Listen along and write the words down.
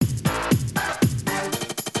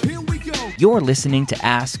You're listening to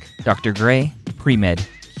Ask Dr. Gray Pre-Med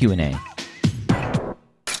Q&A.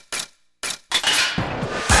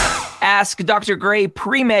 Ask Dr. Gray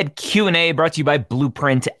Pre-Med Q&A brought to you by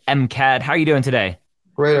Blueprint MCAT. How are you doing today?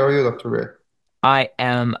 Great. How are you, Dr. Gray? I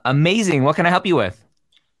am amazing. What can I help you with?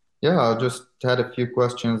 Yeah, I just had a few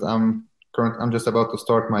questions. I'm just about to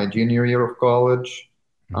start my junior year of college.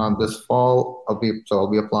 This fall, I'll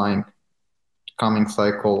be applying coming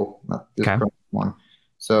cycle, not this current one.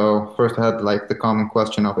 So first I had like the common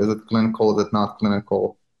question of, is it clinical, is it not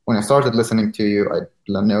clinical? When I started listening to you, I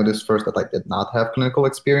noticed first that I did not have clinical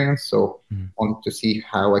experience. So wanted to see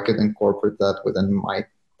how I could incorporate that within my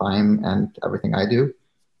time and everything I do.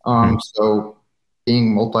 So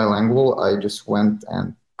being multilingual, I just went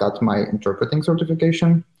and got my interpreting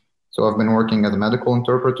certification. So I've been working as a medical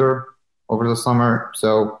interpreter over the summer.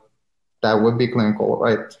 So that would be clinical,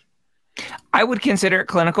 right? I would consider it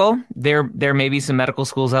clinical. There may be some medical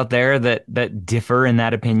schools out there that differ in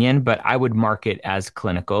that opinion, but I would mark it as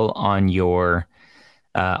clinical on your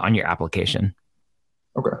application.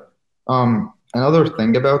 Okay. Another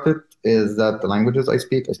thing about it is that the languages I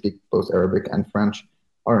speak both Arabic and French,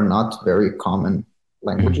 are not very common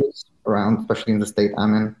languages around, especially in the state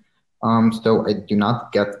I'm in. So I do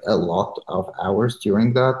not get a lot of hours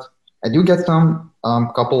during that. I do get some,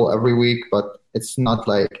 couple every week, but it's not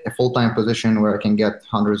like a full-time position where I can get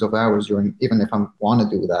hundreds of hours even if I want to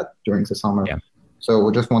do that during the summer. Yeah. So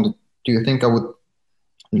I just wanted, do you think I would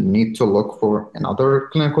need to look for another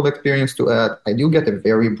clinical experience to add? I do get a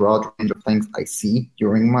very broad range of things I see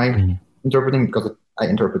during my interpreting, because I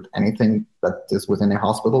interpret anything that is within a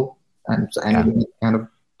hospital and any kind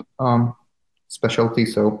of specialty.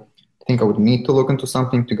 So I think I would need to look into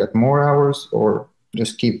something to get more hours, or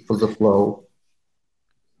just keep with the flow.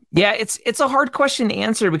 Yeah, it's a hard question to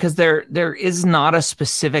answer because there is not a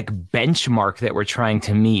specific benchmark that we're trying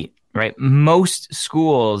to meet, right? Most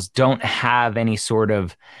schools don't have any sort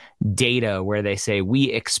of data where they say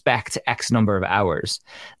we expect X number of hours.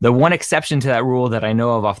 The one exception to that rule that I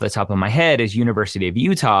know of off the top of my head is University of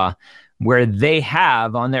Utah, where they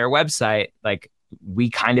have on their website, like, we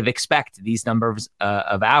kind of expect these numbers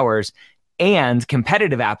of hours, and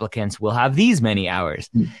competitive applicants will have these many hours.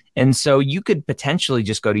 And so you could potentially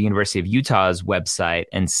just go to University of Utah's website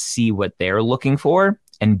and see what they're looking for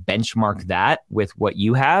and benchmark that with what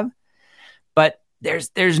you have. But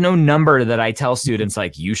there's no number that I tell students,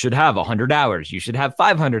 like, you should have 100 hours, you should have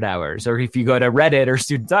 500 hours. Or if you go to Reddit or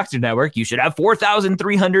Student Doctor Network, you should have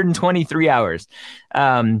 4,323 hours.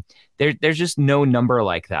 There's just no number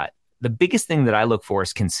like that. The biggest thing that I look for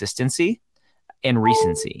is consistency and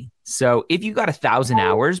recency. So if you got 1,000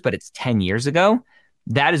 hours, but it's 10 years ago,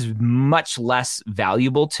 that is much less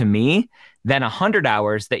valuable to me than 100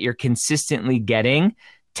 hours that you're consistently getting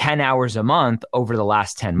 10 hours a month over the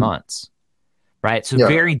last 10 months, right? So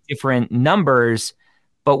very different numbers,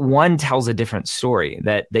 but one tells a different story,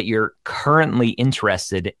 that you're currently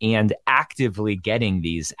interested and actively getting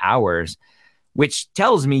these hours, which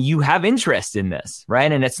tells me you have interest in this,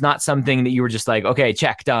 right? And it's not something that you were just like, okay,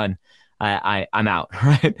 check, done. I'm out,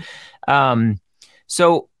 right?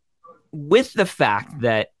 So with the fact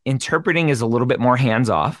that interpreting is a little bit more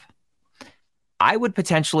hands-off, I would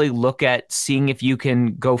potentially look at seeing if you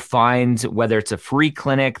can go find, whether it's a free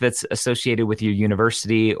clinic that's associated with your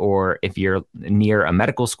university, or if you're near a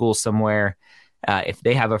medical school somewhere, if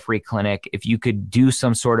they have a free clinic, if you could do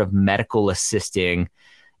some sort of medical assisting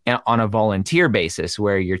on a volunteer basis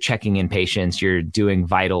where you're checking in patients, you're doing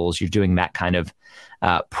vitals, you're doing that kind of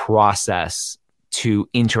process to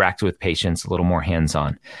interact with patients a little more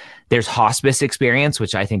hands-on. There's hospice experience,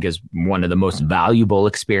 which I think is one of the most valuable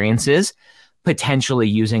experiences, potentially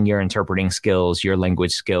using your interpreting skills, your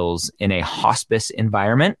language skills in a hospice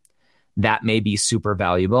environment. That may be super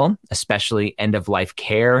valuable, especially end-of-life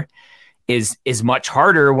care is much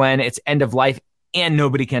harder when it's end of life and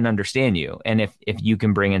nobody can understand you. And if you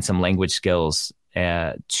can bring in some language skills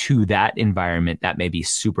to that environment, that may be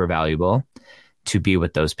super valuable to be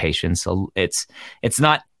with those patients. So it's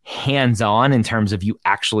not hands-on in terms of you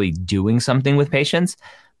actually doing something with patients,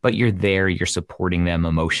 but you're there, you're supporting them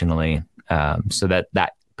emotionally. So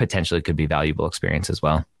that potentially could be valuable experience as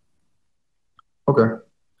well. Okay.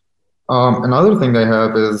 Another thing I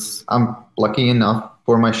have is I'm lucky enough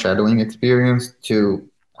for my shadowing experience to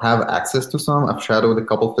have access to some. I've shadowed a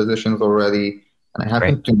couple physicians already, and I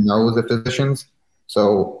happen to know the physicians.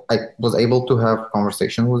 So I was able to have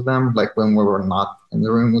conversations with them, like when we were not in the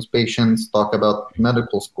room with patients, talk about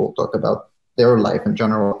medical school, talk about their life in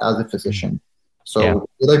general as a physician. So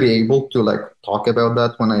would I be able to like talk about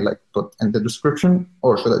that when I like put in the description,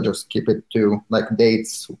 or should I just keep it to like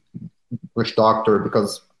dates, which doctor?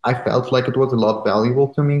 Because I felt like it was a lot valuable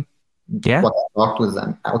to me. Yeah, What I thought was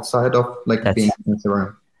then outside of like being that's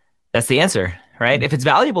concerned. that's the answer, right? If it's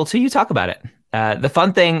valuable to you, talk about it. The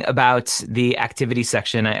fun thing about the activity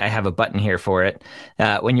section, I have a button here for it.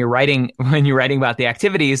 When you're writing about the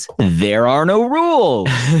activities, there are no rules.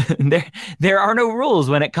 there are no rules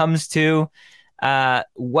when it comes to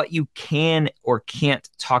what you can or can't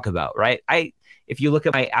talk about, right? If you look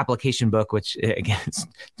at my application book, which again it's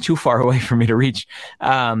too far away for me to reach,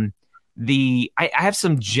 I have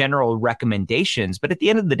some general recommendations, but at the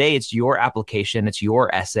end of the day, it's your application, it's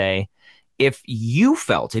your essay. If you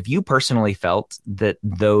personally felt that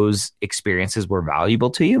those experiences were valuable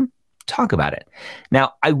to you, talk about it.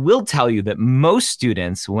 Now, I will tell you that most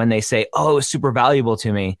students, when they say, "Oh, it was super valuable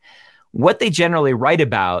to me," what they generally write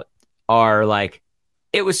about are like,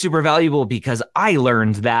 "It was super valuable because I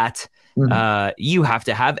learned that you have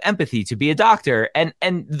to have empathy to be a doctor," and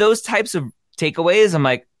those types of takeaways. I'm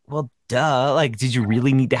like, well, duh. Like, did you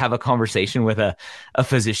really need to have a conversation with a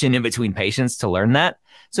physician in between patients to learn that?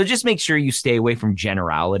 So just make sure you stay away from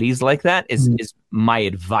generalities like that is my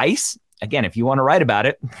advice. Again, if you want to write about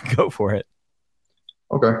it, go for it.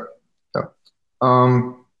 Okay. Yeah.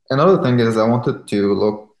 Another thing is I wanted to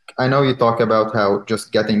look. I know you talk about how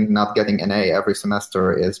just not getting an A every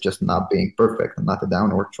semester is just not being perfect and not a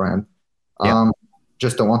downward trend. Yeah.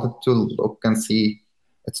 Just I wanted to look and see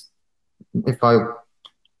if I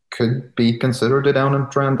could be considered a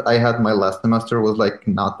downward trend. I had my last semester was like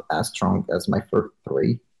not as strong as my first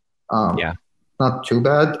three. Yeah. Not too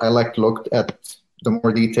bad. I looked at the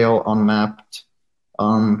more detail on Mapped,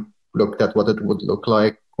 looked at what it would look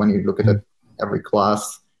like when you look at it every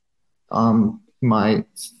class. My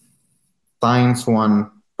science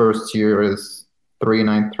one first year is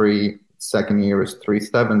 393, second year is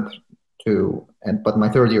 372, but my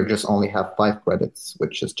third year just only have 5 credits,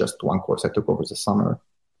 which is just one course I took over the summer.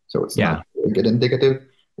 So it's not really good indicative,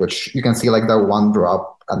 which you can see like that one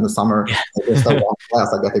drop in the summer, just that one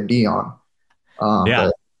class I got a B on.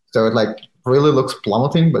 So it like really looks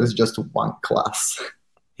plummeting, but it's just one class.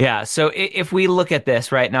 Yeah. So if we look at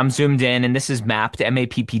this, right, and I'm zoomed in, and this is Mapped,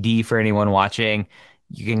 MAPPD for anyone watching,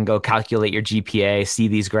 you can go calculate your GPA, see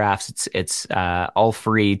these graphs. It's all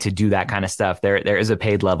free to do that kind of stuff. There is a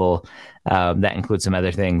paid level that includes some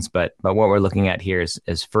other things, but what we're looking at here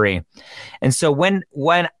is free. And so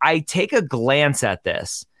when I take a glance at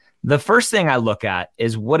this, the first thing I look at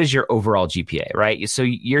is what is your overall GPA, right? So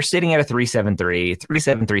you're sitting at a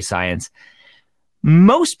 373 science.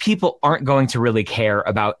 Most people aren't going to really care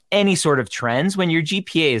about any sort of trends when your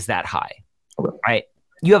GPA is that high, right?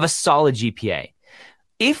 You have a solid GPA.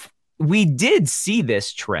 If we did see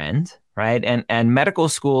this trend, right, and medical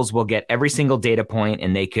schools will get every single data point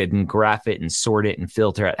and they could graph it and sort it and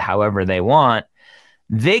filter it however they want,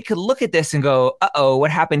 they could look at this and go, uh-oh,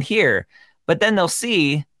 what happened here? But then they'll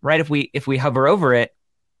see, right, if we hover over it,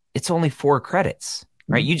 it's only 4 credits,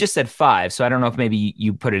 right? You just said 5, so I don't know if maybe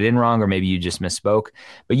you put it in wrong or maybe you just misspoke,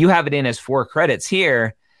 but you have it in as 4 credits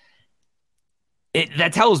here.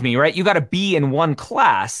 That tells me, right, you got a B in one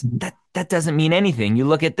class. That doesn't mean anything. You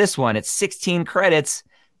look at this one, it's 16 credits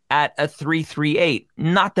at a 338.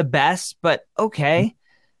 Not the best, but okay.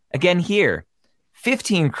 Again here,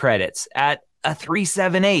 15 credits at a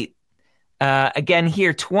 378. Again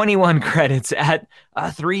here, 21 credits at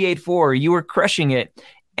a 384. You were crushing it,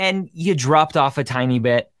 and you dropped off a tiny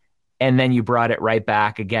bit, and then you brought it right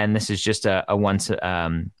back. Again, this is just a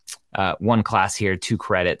one class here, 2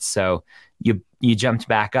 credits. So you jumped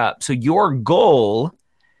back up. So your goal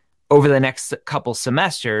over the next couple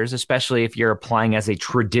semesters, especially if you're applying as a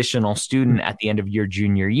traditional student at the end of your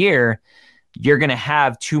junior year, you're going to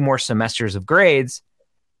have 2 more semesters of grades.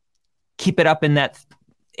 Keep it up in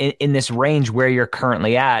this range where you're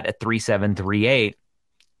currently at 3.738.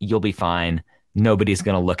 You'll be fine. Nobody's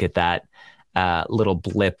going to look at that little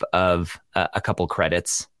blip of a couple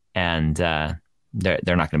credits, and they're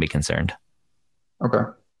not going to be concerned. Okay.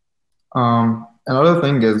 Another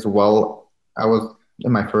thing is, I was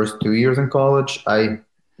in my first 2 years in college, I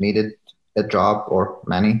needed a job or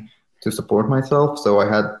many to support myself. So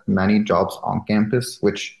I had many jobs on campus,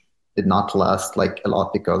 which did not last like a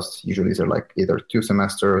lot because usually they're like either 2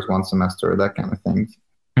 semesters, 1 semester, that kind of thing.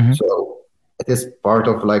 So it is part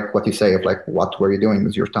of like what you say of like, what were you doing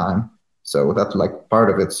with your time? So that's like part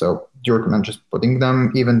of it. So do you recommend just putting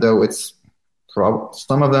them, even though it's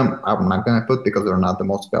some of them I'm not going to put because they're not the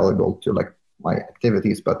most valuable to like my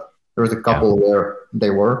activities, but there's a couple where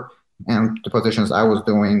they were, and the positions I was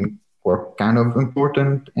doing were kind of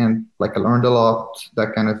important, and like I learned a lot,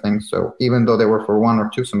 that kind of thing. So even though they were for 1 or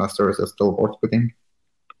 2 semesters, it's still worth putting.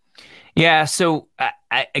 Yeah. So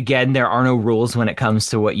again, there are no rules when it comes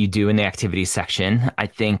to what you do in the activities section. I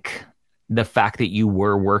think the fact that you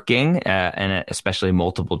were working and especially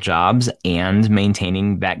multiple jobs and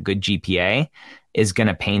maintaining that good GPA is going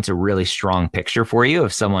to paint a really strong picture for you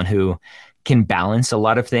of someone who can balance a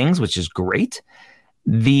lot of things, which is great.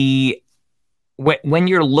 The when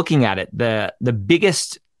you're looking at it, the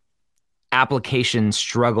biggest application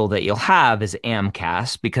struggle that you'll have is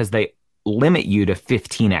AMCAS because they limit you to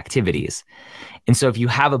 15 activities. And so if you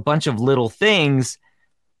have a bunch of little things,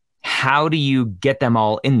 how do you get them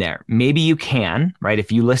all in there? Maybe you can, right?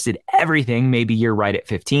 If you listed everything, maybe you're right at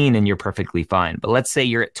 15 and you're perfectly fine. But let's say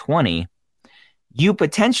you're at 20, you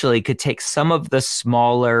potentially could take some of the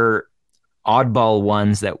smaller oddball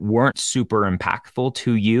ones that weren't super impactful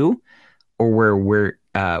to you or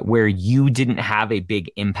where you didn't have a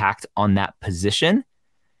big impact on that position,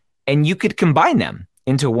 and you could combine them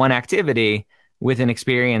into one activity with an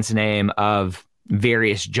experience name of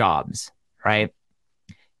various jobs, right?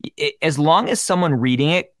 As long as someone reading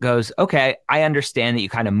it goes, okay, I understand that you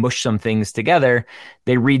kind of mush some things together.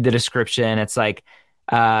 They read the description. It's like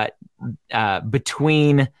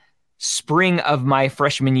between spring of my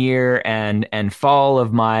freshman year and fall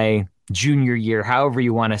of my junior year, however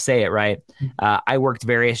you want to say it, right? I worked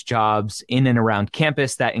various jobs in and around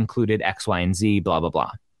campus that included X, Y, and Z, blah, blah,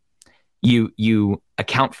 blah. You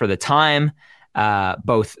account for the time,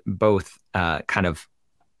 both kind of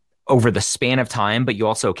over the span of time, but you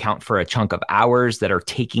also account for a chunk of hours that are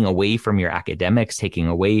taking away from your academics, taking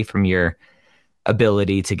away from your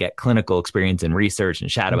ability to get clinical experience and research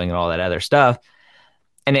and shadowing and all that other stuff.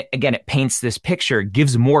 And it paints this picture,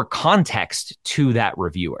 gives more context to that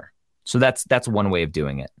reviewer. So that's one way of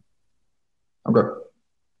doing it. Okay.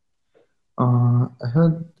 I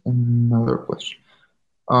had another question.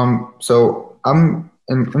 So I'm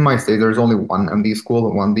in my state, there's only one MD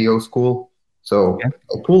school, one DO school. So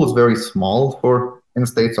the pool is very small for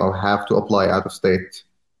in-state, so I'll have to apply out of state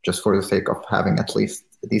just for the sake of having at least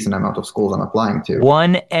a decent amount of schools I'm applying to.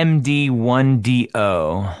 One MD, one DO.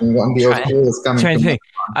 One DO school is coming to me.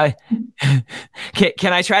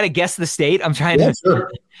 Can I try to guess the state? I'm trying to.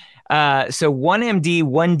 Sure. So one MD,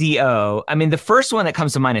 one DO. I mean, the first one that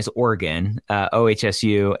comes to mind is Oregon,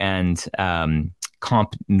 OHSU, and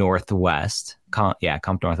Comp Northwest. Comp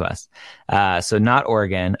Northwest. So not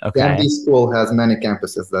Oregon. Okay. The MD school has many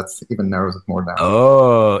campuses. That's even narrows it more down.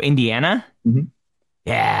 Oh, Indiana? Mm-hmm.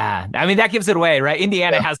 Yeah. I mean, that gives it away, right?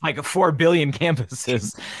 Indiana has like 4 billion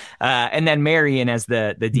campuses. And then Marion as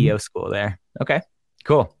the DO school there. Okay,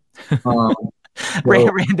 cool.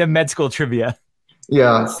 Random med school trivia.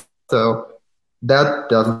 Yeah. So that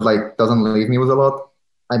doesn't leave me with a lot.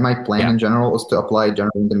 My plan in general was to apply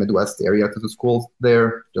generally in the Midwest area to the schools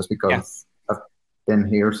there, just because I've been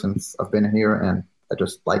here since I've been here, and I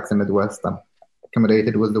just like the Midwest. I'm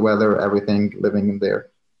accommodated with the weather, everything, living in there.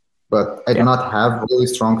 But I do not have really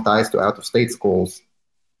strong ties to out-of-state schools,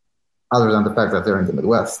 other than the fact that they're in the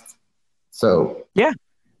Midwest. So yeah,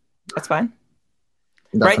 that's fine.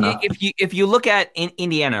 Right? Enough. If you look at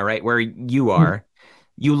Indiana, right, where you are,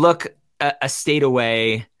 you look a state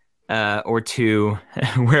away. Or two,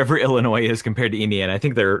 wherever Illinois is compared to Indiana. I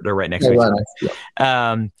think they're right next to each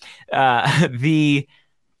other.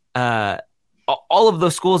 All of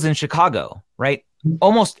those schools in Chicago, right?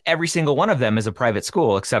 Almost every single one of them is a private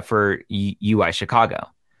school except for UI Chicago,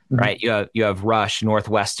 right? You have Rush,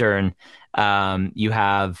 Northwestern, you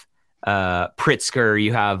have Pritzker,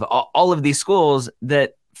 you have all of these schools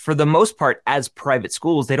that, for the most part, as private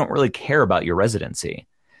schools, they don't really care about your residency.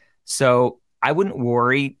 So I wouldn't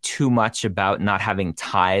worry too much about not having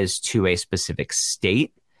ties to a specific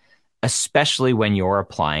state, especially when you're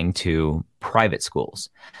applying to private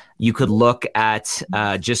schools. You could look at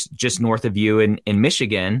just north of you in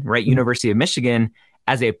Michigan, right? University of Michigan,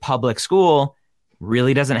 as a public school,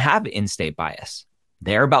 really doesn't have in-state bias.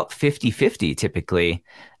 They're about 50-50 typically,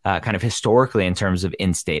 kind of historically in terms of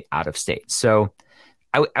in-state, out-of-state. So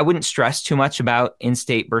I wouldn't stress too much about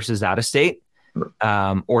in-state versus out-of-state.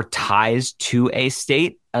 Or ties to a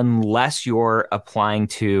state, unless you're applying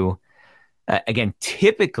to, again,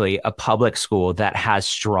 typically a public school that has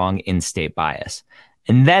strong in-state bias.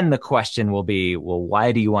 And then the question will be, well,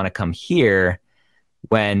 why do you want to come here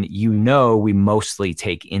when we mostly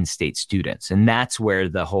take in-state students? And that's where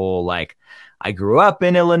the whole, like, I grew up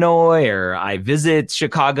in Illinois, or I visit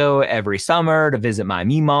Chicago every summer to visit my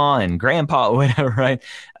Meemaw and grandpa or whatever, right?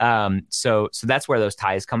 So that's where those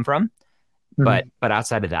ties come from. But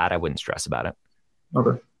outside of that, I wouldn't stress about it.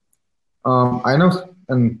 Okay. I know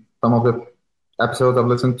in some of the episodes I've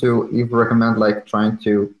listened to, you've recommend trying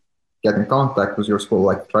to get in contact with your school,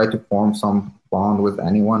 like try to form some bond with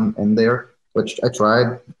anyone in there, which I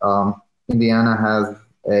tried. Indiana has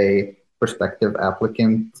a prospective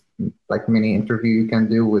applicant, like mini interview you can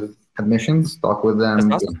do with admissions, talk with That's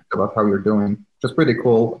them just awesome. about how you're doing, which is pretty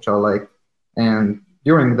cool, which I like. And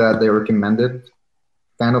during that, they recommended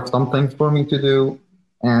kind of some things for me to do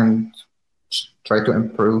and try to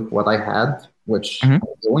improve what I had, which Mhm.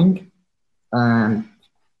 I'm doing. And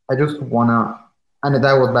I just wanna, and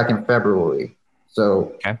that was back in February.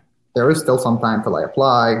 So Okay. there is still some time till I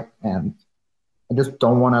apply, and I just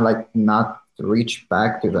don't want to like not reach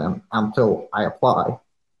back to them until I apply.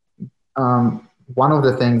 One of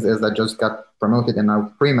the things is I just got promoted in our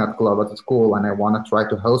pre-med club at the school, and I want to try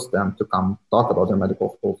to host them to come talk about their medical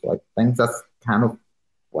school. So I think that's kind of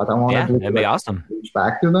what I want Yeah, to do to that'd be like awesome. reach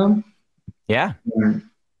back to them. Yeah. And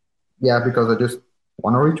yeah, because I just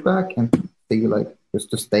want to reach back and see like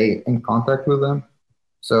just to stay in contact with them. Yeah.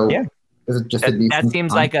 So is it just a That decent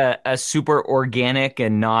seems time? like a super organic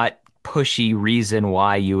and not pushy reason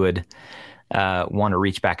why you would want to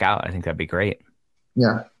reach back out. I think that'd be great.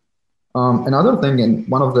 Yeah. Another thing, and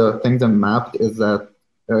one of the things I mapped is that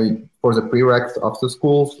uh, for the prereqs of the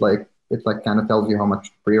schools, like it like kind of tells you how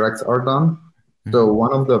much prereqs are done. Mhm. So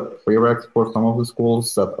one of the prereqs for some of the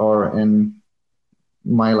schools that are in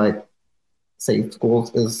my like safe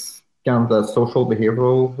schools is kind of the social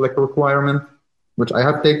behavioral like requirement, which I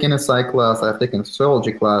have taken a psych class, I have taken a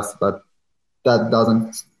sociology class, but that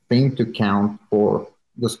doesn't seem to count for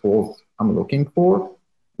the schools I'm looking for.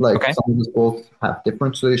 Like Okay. some of the schools have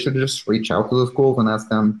different, so you should just reach out to the schools and ask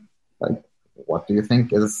them, like, what do you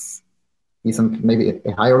think is decent? Maybe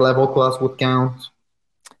a higher level class would count.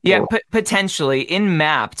 Yeah, Or potentially in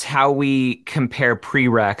Mapped, how we compare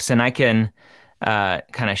prereqs, and I can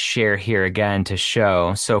kind of share here again to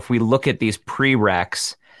show. So if we look at these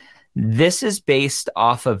prereqs, this is based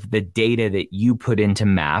off of the data that you put into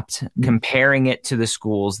Mapped, comparing it to the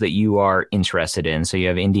schools that you are interested in. So you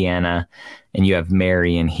have Indiana and you have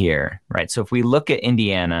Marian here, right? So if we look at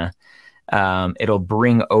Indiana, it'll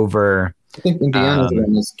bring over. I think Indiana is the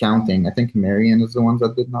one that's counting. I think Marion is the one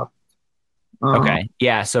that did not. Okay.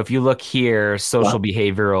 Yeah. So if you look here, social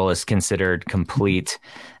Yeah. behavioral is considered complete.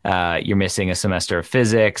 You're missing a semester of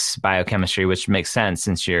physics, biochemistry, which makes sense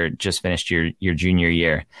since you're just finished your junior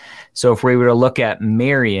year. So if we were to look at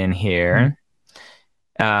Marion here,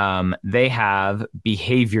 they have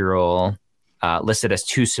behavioral listed as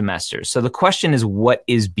 2 semesters. So the question is, what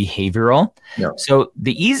is behavioral? Yeah. So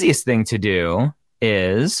the easiest thing to do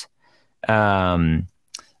is, let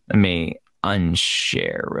me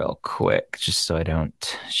unshare real quick just so I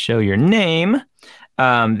don't show your name.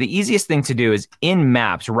 The easiest thing to do is in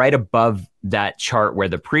Maps, right above that chart where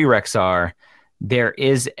the prereqs are, there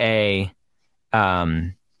is a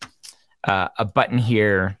button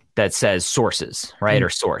here that says sources, right? Or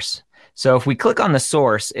source. So if we click on the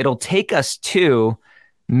source, it'll take us to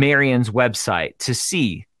Marion's website to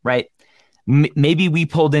see, right? Maybe we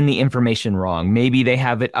pulled in the information wrong. Maybe they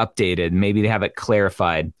have it updated. Maybe they have it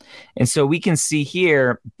clarified. And so we can see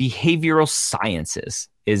here, behavioral sciences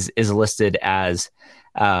is listed as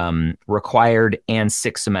required and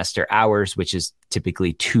 6 semester hours, which is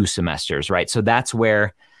typically 2 semesters, right? So that's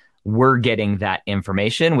where we're getting that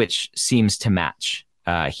information, which seems to match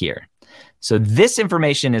here. So this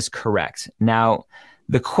information is correct. Now,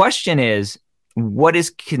 the question is, what is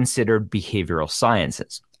considered behavioral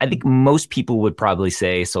sciences? I think most people would probably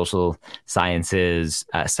say social sciences,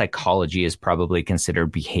 psychology is probably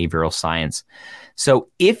considered behavioral science. So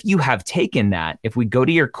if you have taken that, if we go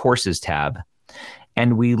to your courses tab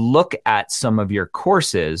and we look at some of your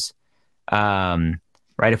courses, right?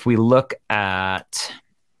 If we look at,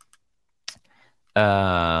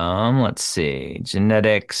 let's see,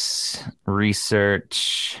 genetics,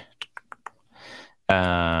 research,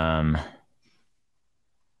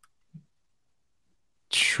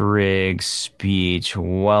 trig, speech,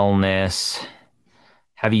 wellness.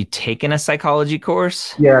 Have you taken a psychology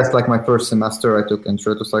course? Yeah, it's like my first semester. I took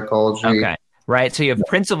intro to psychology. Okay. Right. So you have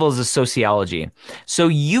principles of sociology. So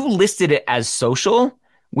you listed it as social,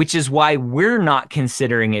 which is why we're not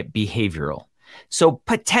considering it behavioral. So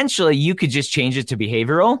potentially you could just change it to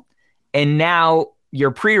behavioral, and now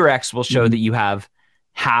your prereqs will show that you have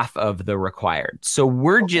half of the required. So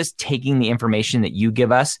we're just taking the information that you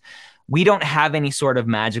give us. We don't have any sort of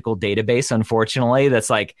magical database, unfortunately, that's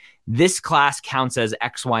like this class counts as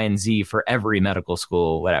X, Y, and Z for every medical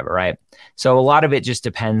school, whatever, right? So a lot of it just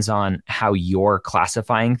depends on how you're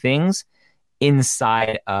classifying things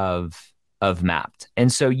inside of Mapped.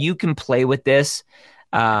 And so you can play with this.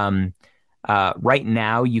 Right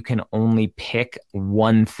now, you can only pick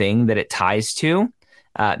one thing that it ties to.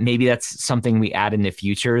 Maybe that's something we add in the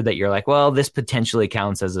future that you're like, well, this potentially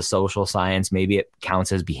counts as a social science. Maybe it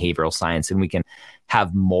counts as behavioral science, and we can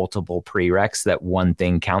have multiple prereqs that one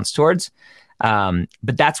thing counts towards. But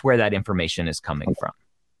that's where that information is coming from.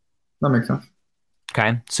 That makes sense.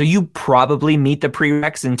 Okay. So you probably meet the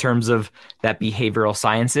prereqs in terms of that behavioral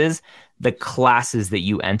sciences. The classes that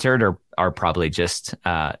you entered are probably just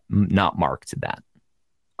not marked to that.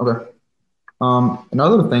 Okay.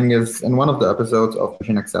 Another thing is, in one of the episodes of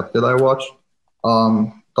Mission Accepted I watched,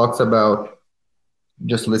 talks about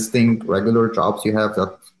just listing regular jobs you have,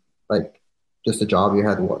 that like just a job you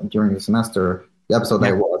had during the semester. The episode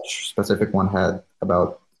I watched, specific one, had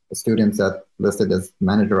about students that listed as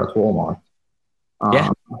manager at Walmart.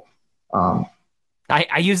 I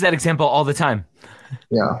use that example all the time.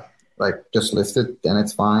 Yeah, like just list it and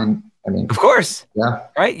it's fine. I mean, of course. Yeah.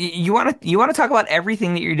 Right. You want to talk about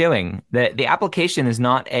everything that you're doing. The application is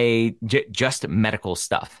not just medical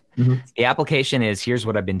stuff. Mm-hmm. The application is, here's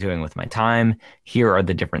what I've been doing with my time. Here are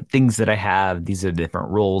the different things that I have. These are the different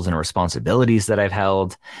roles and responsibilities that I've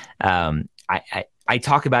held. I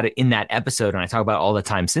talk about it in that episode, and I talk about it all the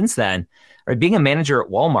time since then. Right, being a manager at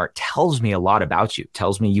Walmart tells me a lot about you.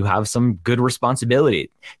 Tells me you have some good responsibility.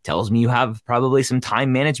 Tells me you have probably some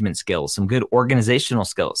time management skills, some good organizational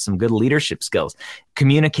skills, some good leadership skills,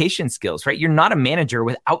 communication skills, right? You're not a manager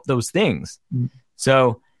without those things. Mm-hmm.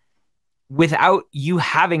 So without you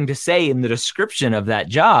having to say in the description of that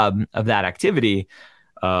job, of that activity,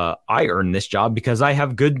 I earned this job because I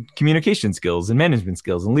have good communication skills and management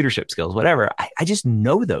skills and leadership skills, whatever. I just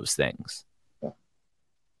know those things.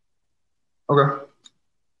 Okay.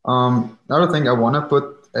 Another thing, I want to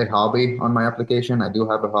put a hobby on my application. I do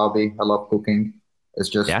have a hobby. I love cooking. It's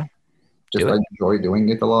just I enjoy doing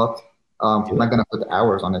it a lot. I'm not going to put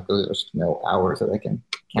hours on it because there's no hours that I can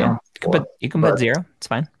count. Yeah. You can put 0. It's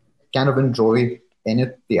fine. Kind of enjoy in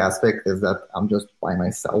it. The aspect is that I'm just by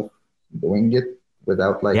myself doing it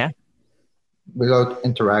without without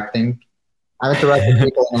interacting. I interact with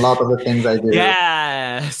people in a lot of the things I do.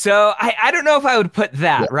 Yeah. So I don't know if I would put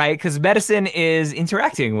that, right? Because medicine is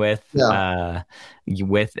interacting with the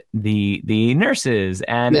nurses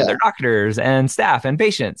and their doctors and staff and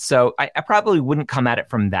patients. So I probably wouldn't come at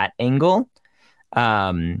it from that angle.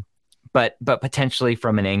 But potentially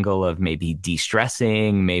from an angle of maybe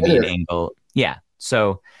de-stressing, maybe an angle. Yeah.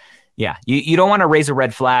 So yeah, you don't want to raise a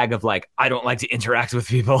red flag of like, I don't like to interact with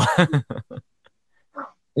people.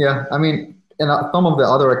 Yeah. I mean, and some of the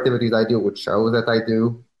other activities I do would show that I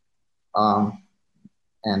do.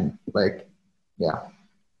 And like,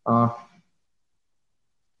 I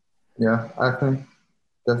think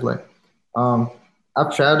that's like,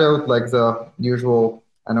 I've shadowed like the usual,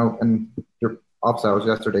 I know in your ops hours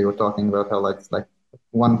yesterday, you were talking about how it's like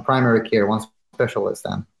one primary care, one specialist,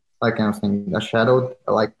 and that kind of thing. I shadowed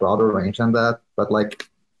a broader range than that, but like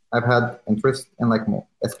I've had interest in like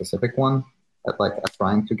a specific one that like I'm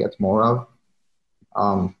trying to get more of.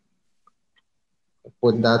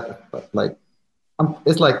 With that, but like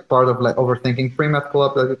it's like part of like overthinking pre-med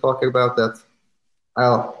club that you're talking about, that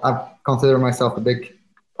I consider myself a big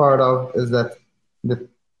part of, is that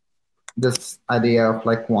this idea of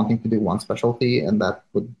like wanting to do one specialty, and that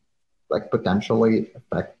would like potentially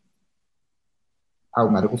affect how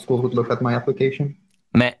medical schools would look at my application.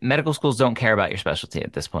 Medical schools don't care about your specialty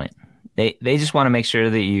at this point. They just want to make sure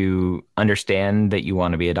that you understand that you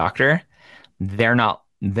want to be a doctor. They're not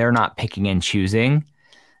picking and choosing.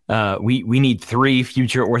 We need 3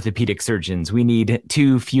 future orthopedic surgeons. We need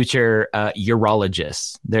 2 future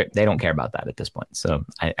urologists. They don't care about that at this point. So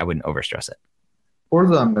I wouldn't overstress it. For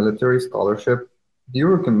the military scholarship, do you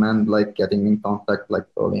recommend like getting in contact like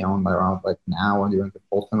early on, around like now and during the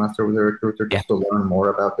fall semester with a recruiter, just to learn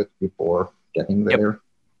more about it before getting there?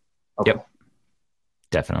 Okay. Yep.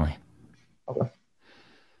 Definitely. Okay.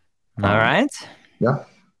 All right. Yeah.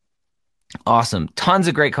 Awesome. Tons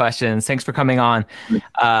of great questions. Thanks for coming on.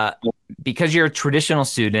 Because you're a traditional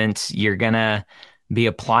student, you're going to be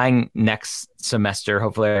applying next semester,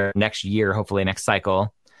 hopefully next year, hopefully next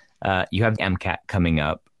cycle. You have MCAT coming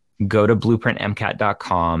up. Go to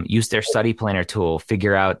blueprintmcat.com, use their study planner tool,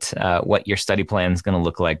 figure out what your study plan is going to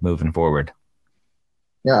look like moving forward.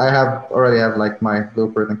 Yeah, I already have like my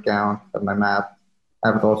Blueprint account and my map. I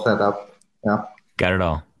have it all set up. Yeah. Got it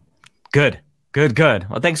all. Good.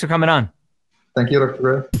 Well, thanks for coming on. Thank you, Dr.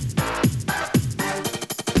 Gray.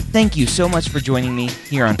 Thank you so much for joining me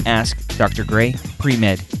here on Ask Dr. Gray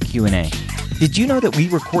Pre-Med Q&A. Did you know that we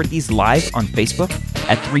record these live on Facebook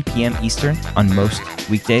at 3 p.m. Eastern on most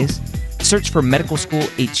weekdays? Search for Medical School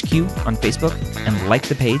HQ on Facebook and like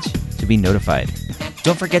the page to be notified.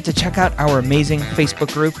 Don't forget to check out our amazing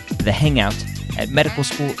Facebook group, The Hangout, at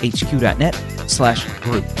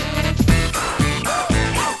medicalschoolhq.net/group.